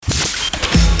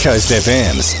Coast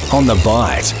FM's On The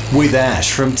Bite with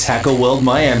Ash from Tackle World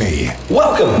Miami.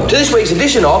 Welcome to this week's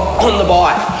edition of On The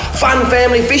Bite. Fun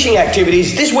family fishing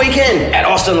activities this weekend at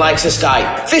Austin Lakes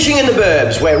Estate. Fishing in the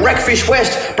Burbs, where Wreckfish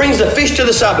West brings the fish to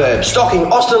the suburbs, stocking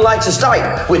Austin Lakes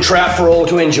Estate with trout for all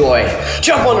to enjoy.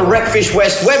 Jump on the Wreckfish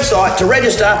West website to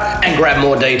register and grab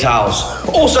more details.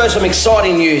 Also some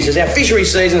exciting news as our fishery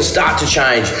seasons start to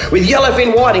change, with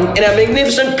yellowfin whiting in our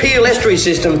magnificent Peel Estuary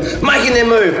system making their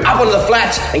move up onto the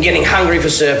flats and getting hungry for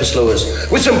surface lures.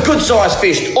 With some good sized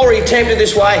fish already tempted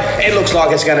this way, it looks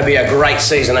like it's going to be a great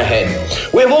season ahead.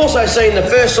 We've also seen the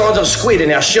first signs of squid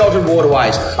in our sheltered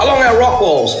waterways, along our rock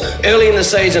walls. Early in the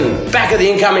season, back of the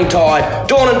incoming tide,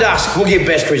 dawn and dusk will give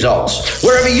best results.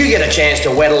 Wherever you get a chance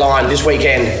to wet a line this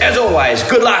weekend, as always,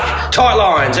 good luck, tight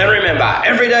lines, and remember,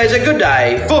 every day is a good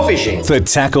day for fishing. For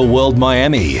Tackle World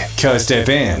Miami, Coast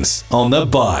FM's On The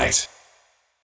Bite.